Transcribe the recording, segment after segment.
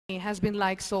has been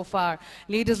like so far.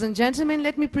 Ladies and gentlemen,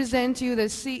 let me present to you the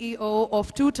CEO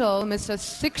of Tootle, Mr.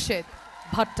 Sixit,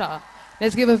 Bhatta.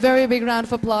 Let's give a very big round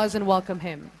of applause and welcome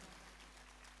him.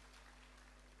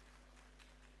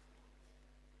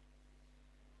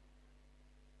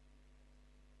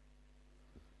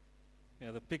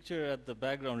 Yeah, the picture at the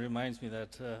background reminds me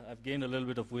that I've gained a little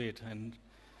bit of weight, and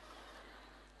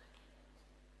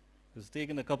it was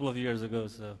taken a couple of years ago.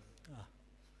 So,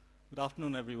 good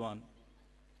afternoon, everyone.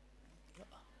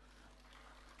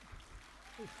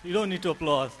 You don't need to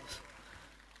applaud.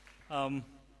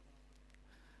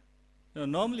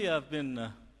 Normally, I've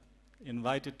been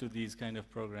invited to these kind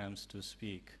of programs to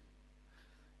speak,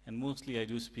 and mostly I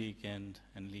do speak and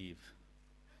leave.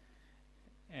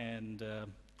 And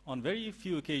on very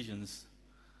few occasions,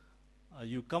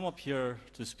 you come up here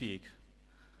to speak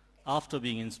after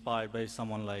being inspired by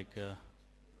someone like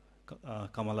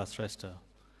Kamala Shrestha.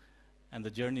 And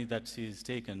the journey that she's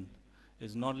taken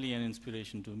is not only an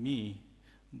inspiration to me,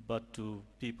 but to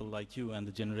people like you and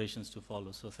the generations to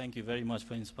follow. So thank you very much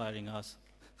for inspiring us.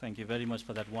 Thank you very much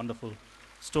for that wonderful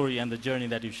story and the journey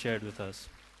that you shared with us.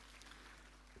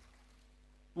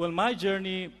 Well, my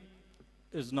journey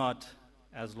is not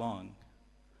as long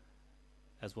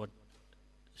as what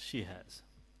she has.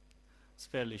 It's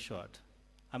fairly short.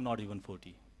 I'm not even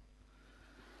 40.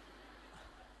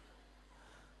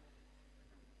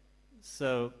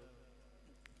 So,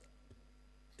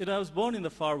 I was born in the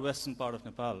far western part of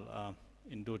Nepal,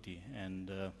 in Tootle,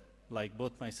 and like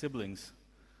both my siblings,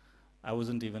 I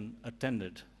wasn't even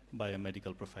attended by a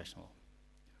medical professional.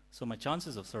 So my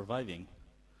chances of surviving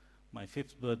my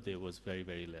 5th birthday was very,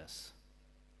 very less.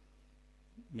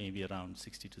 Maybe around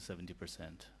 60 to 70%,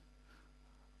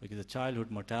 because the childhood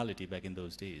mortality back in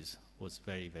those days was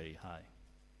very, very high.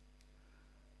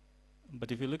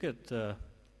 But if you look at the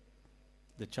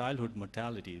childhood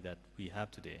mortality that we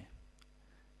have today,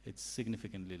 it's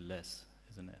significantly less,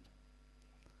 isn't it?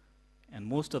 And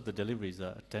most of the deliveries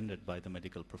are attended by the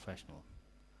medical professional,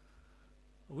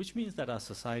 which means that our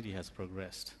society has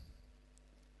progressed.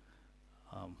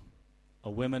 A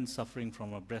woman suffering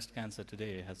from a breast cancer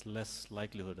today has less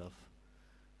likelihood of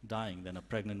dying than a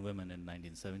pregnant woman in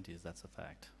 1970s, that's a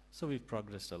fact. So we've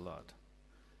progressed a lot.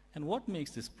 And what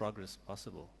makes this progress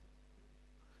possible?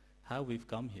 How we've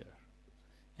come here.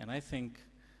 And I think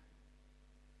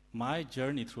my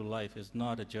journey through life is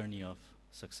not a journey of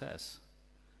success,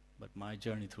 but my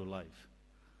journey through life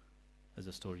is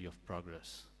a story of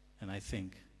progress. And I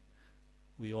think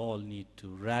we all need to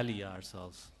rally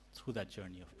ourselves through that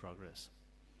journey of progress.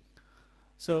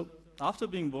 So after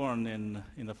being born in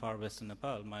the far western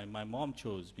Nepal, my mom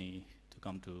chose me to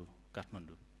come to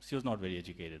Kathmandu. She was not very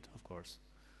educated, of course.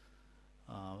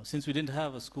 Since we didn't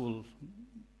have a school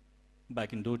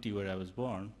back in Tootle where I was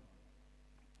born,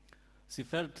 she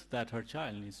felt that her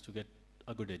child needs to get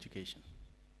a good education.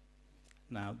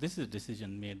 Now, this is a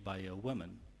decision made by a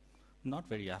woman, not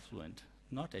very affluent,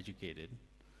 not educated,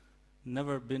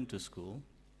 never been to school,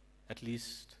 at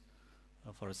least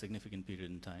for a significant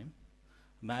period in time,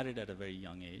 married at a very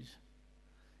young age.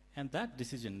 And that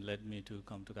decision led me to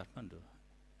come to Kathmandu.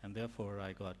 And therefore,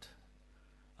 I got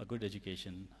a good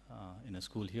education in a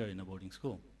school here, in a boarding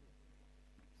school.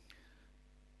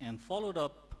 And followed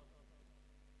up,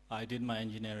 I did my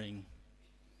engineering,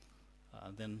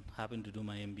 then happened to do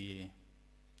my MBA.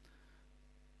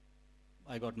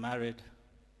 I got married.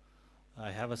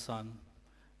 I have a son.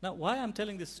 Now, why I'm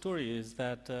telling this story is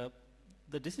that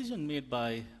the decision made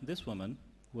by this woman,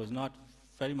 who was not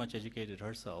very much educated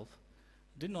herself,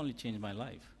 didn't only change my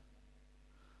life.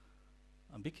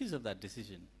 Because of that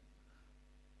decision,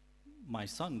 my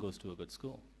son goes to a good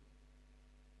school.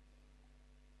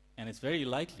 And it's very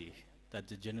likely that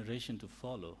the generation to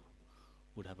follow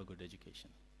would have a good education.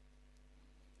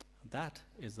 That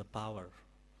is the power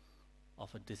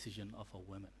of a decision of a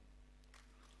woman.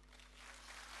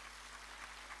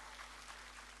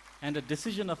 And a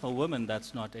decision of a woman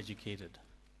that's not educated.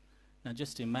 Now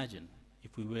just imagine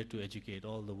if we were to educate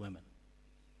all the women,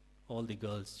 all the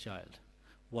girls' child,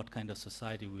 what kind of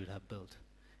society we would have built,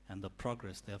 and the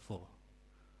progress, therefore,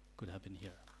 could have been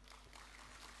here.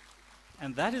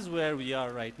 And that is where we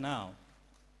are right now.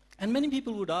 And many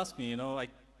people would ask me,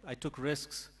 I took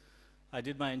risks. I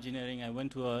did my engineering. I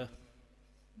went to a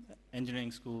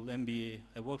engineering school, MBA.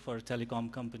 I worked for a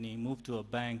telecom company, moved to a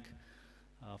bank.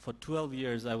 For 12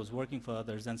 years, I was working for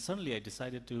others, and suddenly I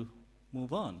decided to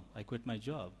move on. I quit my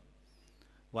job.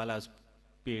 While I was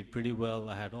paid pretty well,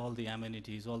 I had all the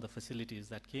amenities, all the facilities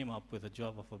that came up with a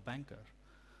job of a banker.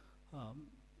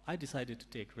 I decided to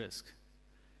take risk.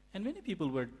 And many people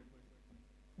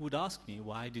would ask me,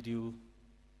 why did you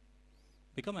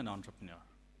become an entrepreneur?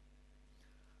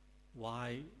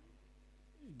 Why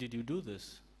did you do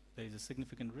this? There is a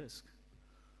significant risk.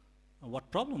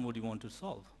 What problem would you want to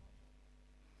solve?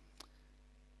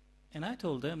 And I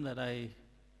told them that I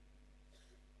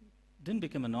didn't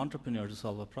become an entrepreneur to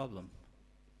solve a problem.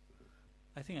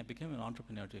 I think I became an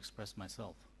entrepreneur to express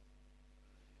myself.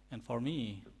 And for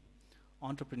me,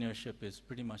 entrepreneurship is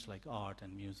pretty much like art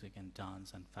and music and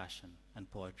dance and fashion and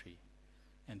poetry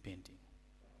and painting.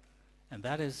 And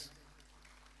that is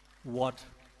what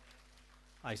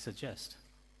I suggest.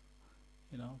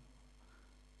 You know,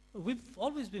 we've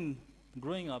always been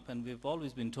growing up and we've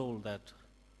always been told that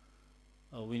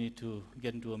we need to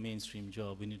get into a mainstream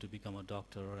job, we need to become a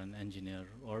doctor or an engineer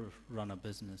or run a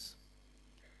business.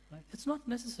 Right? It's not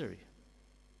necessary.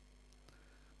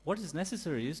 What is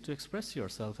necessary is to express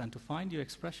yourself and to find your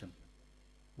expression.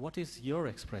 What is your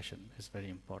expression is very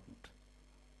important.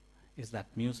 Is that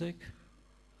music?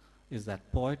 Is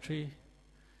that poetry?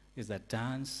 Is that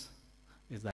dance? Is that